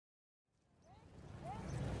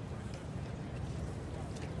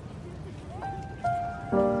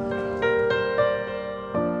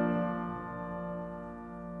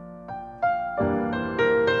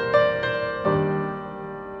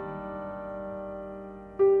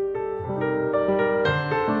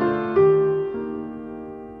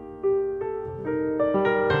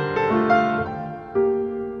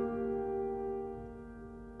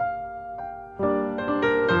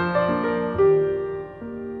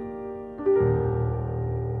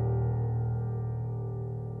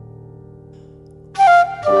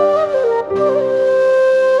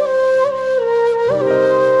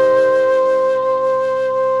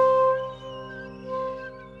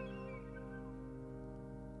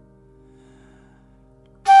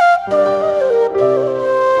تو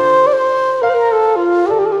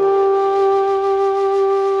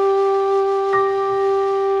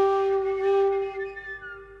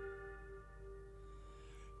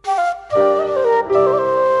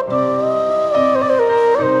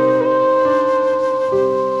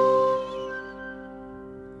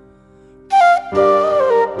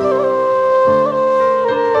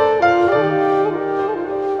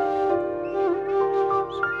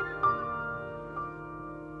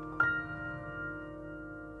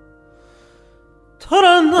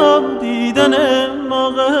را نادیدن ما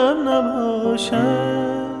غم نباشد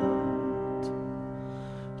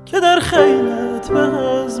که در خیلت به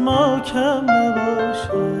از ما کم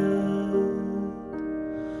نباشد.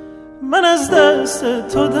 من از دست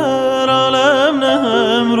تو در عالم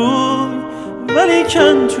نهم روی، ولی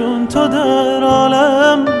کن چون تو در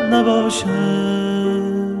عالم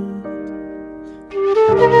نباشد.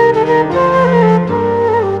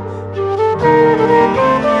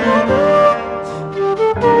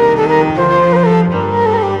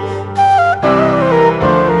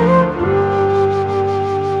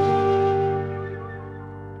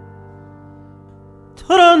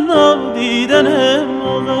 تو را نادیدن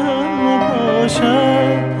موقع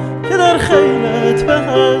نباشد که در خیلت به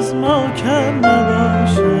از ما کم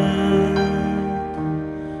نباشد.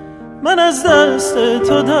 من از دست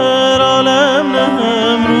تو در عالم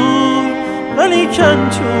نهم روی، ولی کن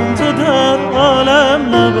چون تو در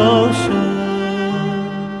عالم نباشد.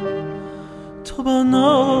 تو با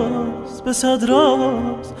ناز به صد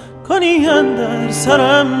راز کنی اندر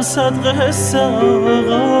سرم صد قصه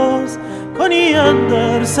آغاز، کنی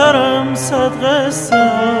اندر سرم صد قصه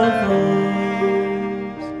آغاز.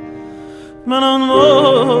 من آن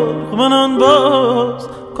مرغ من آن باز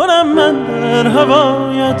کنم من در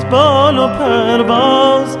هوایت بال و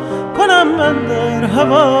پرواز، کنم من در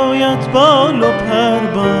هوایت بال و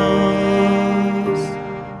پرواز.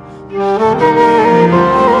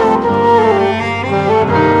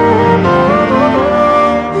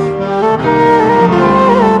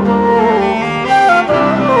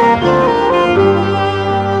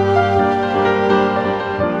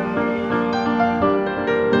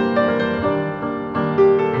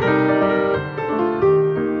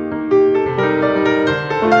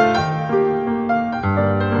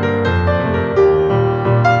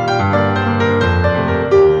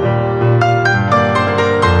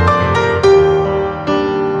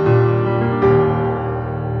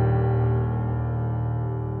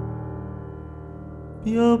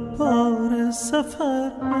 بیا بار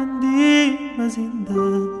سفر مندیم از این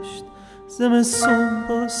دشت، زمستون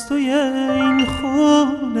باز توی این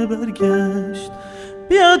خونه برگشت.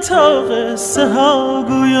 بیا تا قصه ها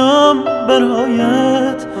گویم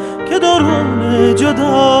برایت که درون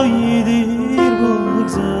جدایی دیر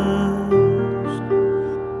بگذشت.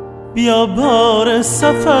 بیا بار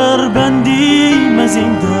سفر بندیم از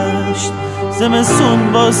این دشت،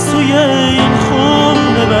 زمستون باز توی این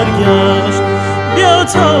خونه برگشت. بیا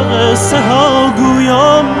تا قصه ها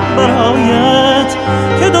گویم برایت